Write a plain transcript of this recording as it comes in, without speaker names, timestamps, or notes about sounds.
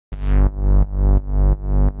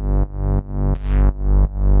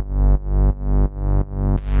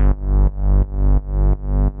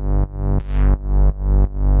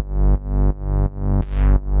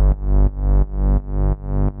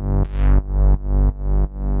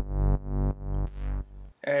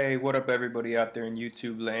Hey, what up everybody out there in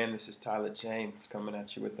YouTube land? This is Tyler James coming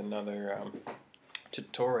at you with another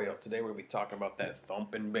tutorial. Today we'll be talking about that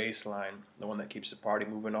thumping bass line, the one that keeps the party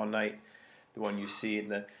moving all night, the one you see in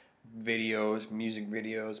the videos, music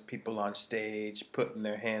videos, people on stage putting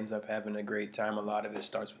their hands up, having a great time. A lot of it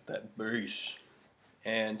starts with that bass.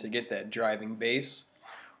 And to get that driving bass,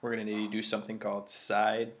 we're going to need to do something called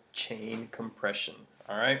sidechain compression.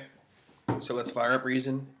 Alright, so let's fire up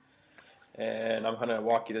Reason. And I'm going to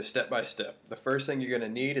walk you step by step. The first thing you're going to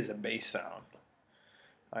need is a bass sound.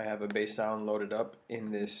 I have a bass sound loaded up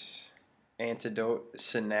in this Antidote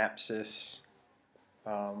Synapsis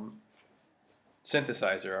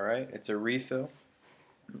synthesizer, alright? It's a refill.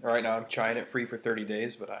 Right now I'm trying it free for 30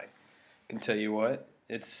 days, but I can tell you what,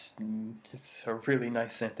 it's a really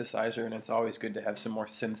nice synthesizer, and it's always good to have some more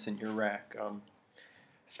synths in your rack.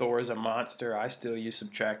 Thor is a monster. I still use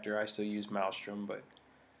Subtractor, I still use Maelstrom, but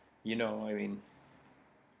you know, I mean,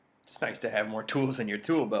 it's nice to have more tools in your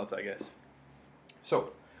tool belt, I guess.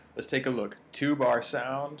 So, let's take a look. 2-bar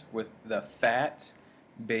sound with the Fat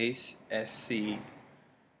Bass SC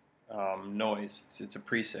noise. It's a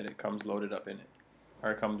preset. It comes loaded up in it,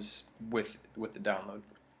 or it comes with the download.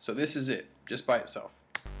 So this is it, just by itself.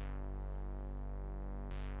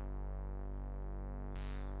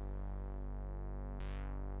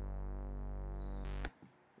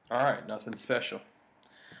 All right, nothing special.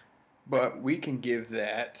 But we can give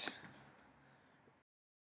that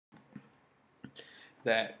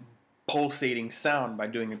pulsating sound by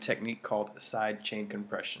doing a technique called sidechain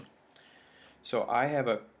compression. So I have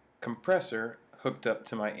a compressor hooked up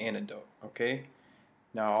to my Antidote, okay?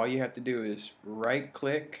 Now all you have to do is right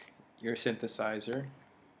click your synthesizer,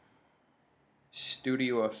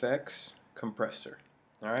 Studio Effects, compressor.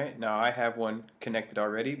 Alright, now I have one connected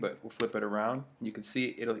already, but we'll flip it around. You can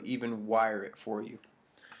see it'll even wire it for you.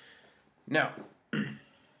 Now,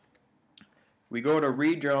 we go to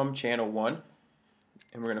Redrum channel 1,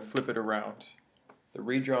 and we're going to flip it around. The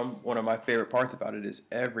Redrum, one of my favorite parts about it is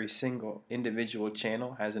every single individual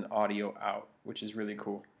channel has an audio out, which is really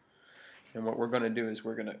cool. And what we're going to do is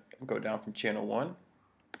we're going to go down from channel 1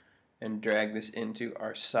 and drag this into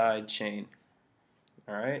our side chain.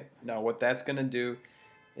 Alright, now what that's going to do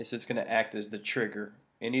is it's going to act as the trigger.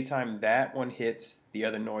 Anytime that one hits, the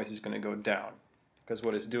other noise is going to go down. Because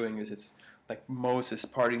what it's doing is it's like Moses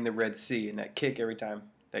parting the Red Sea, and that kick, every time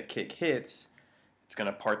that kick hits, it's going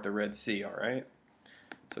to part the Red Sea, alright?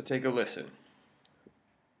 So take a listen.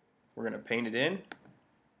 We're going to paint it in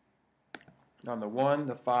on the 1,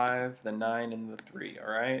 the 5, the 9, and the 3,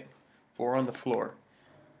 alright? 4 on the floor.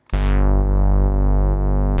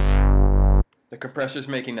 The compressor's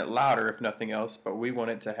making it louder, if nothing else, but we want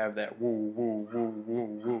it to have that woo, woo, woo,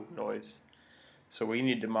 woo, woo noise. So we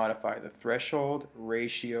need to modify the threshold,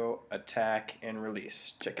 ratio, attack, and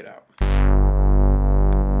release. Check it out.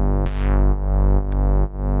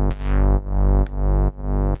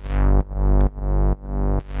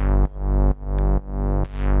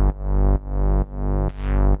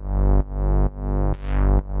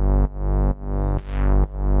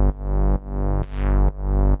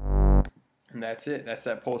 And that's it. That's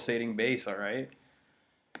that pulsating bass, alright?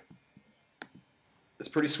 It's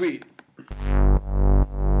pretty sweet.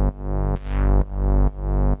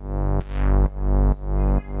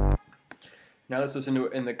 Now let's listen to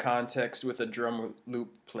it in the context with a drum loop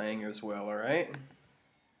playing as well, alright?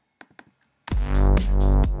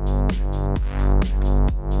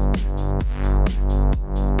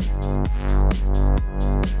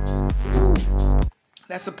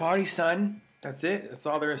 That's a party, son. That's it. That's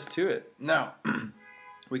all there is to it. Now,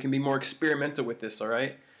 we can be more experimental with this,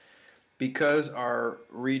 alright? Because our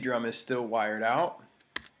redrum is still wired out,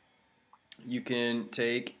 you can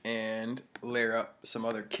take and layer up some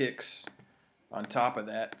other kicks on top of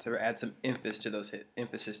that to add some emphasis to those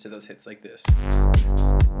hits like this.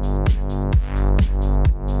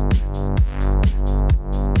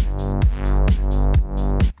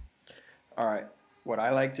 Alright, what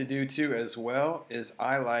I like to do too as well is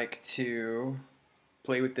I like to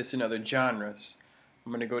play with this in other genres.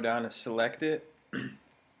 I'm going to go down and select it. I'm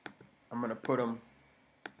going to put them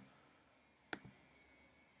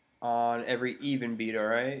on every even beat,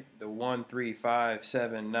 alright? The 1, 3, 5,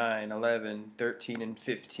 7, 9, 11, 13, and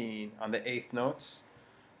 15 on the 8th notes.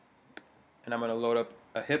 And I'm going to load up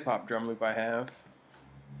a hip-hop drum loop I have.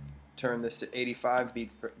 Turn this to 85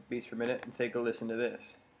 beats per minute and take a listen to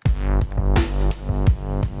this.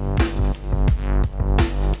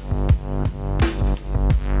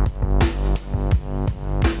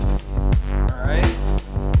 Alright?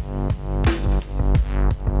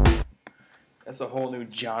 That's a whole new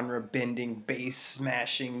genre-bending, bass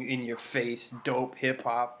smashing in your face, dope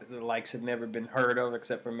hip-hop the likes have never been heard of,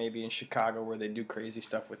 except for maybe in Chicago where they do crazy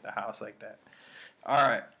stuff with the house like that.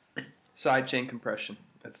 Alright, sidechain compression.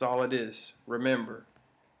 That's all it is. Remember,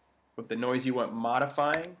 with the noise you want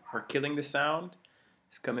modifying or killing the sound,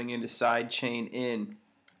 it's coming into sidechain in.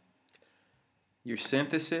 Your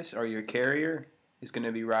synthesis or your carrier is going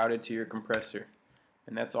to be routed to your compressor.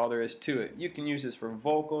 And that's all there is to it. You can use this for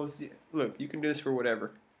vocals. Look, you can do this for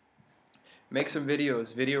whatever. Make some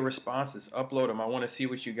videos, video responses, upload them. I want to see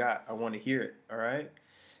what you got. I want to hear it, all right?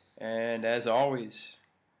 And as always,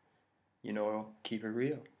 you know, keep it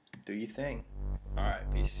real. Do your thing. All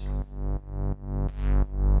right, peace.